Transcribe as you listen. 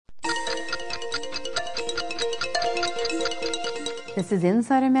This is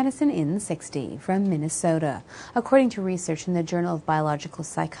Insider Medicine in 60 from Minnesota. According to research in the Journal of Biological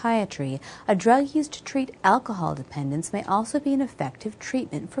Psychiatry, a drug used to treat alcohol dependence may also be an effective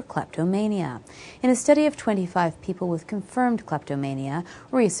treatment for kleptomania. In a study of 25 people with confirmed kleptomania,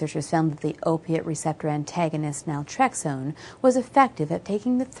 researchers found that the opiate receptor antagonist naltrexone was effective at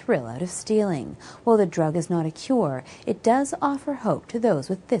taking the thrill out of stealing. While the drug is not a cure, it does offer hope to those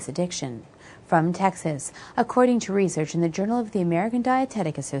with this addiction. From Texas, according to research in the Journal of the American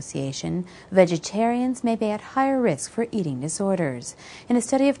Dietetic Association, vegetarians may be at higher risk for eating disorders. In a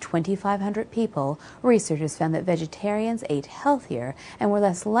study of 2,500 people, researchers found that vegetarians ate healthier and were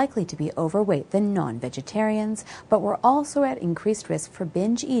less likely to be overweight than non-vegetarians, but were also at increased risk for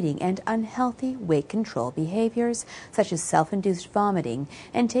binge eating and unhealthy weight control behaviors, such as self-induced vomiting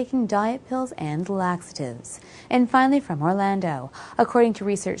and taking diet pills and laxatives. And finally, from Orlando, according to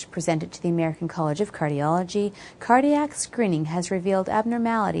research presented to the American College of Cardiology, cardiac screening has revealed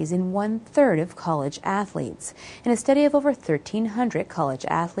abnormalities in 1/3 of college athletes. In a study of over 1,300 college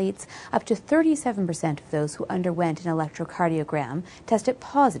athletes, up to 37% of those who underwent an electrocardiogram tested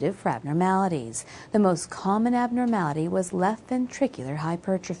positive for abnormalities. The most common abnormality was left ventricular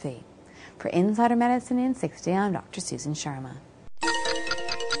hypertrophy. For Insider Medicine in 60, I'm Dr. Susan Sharma.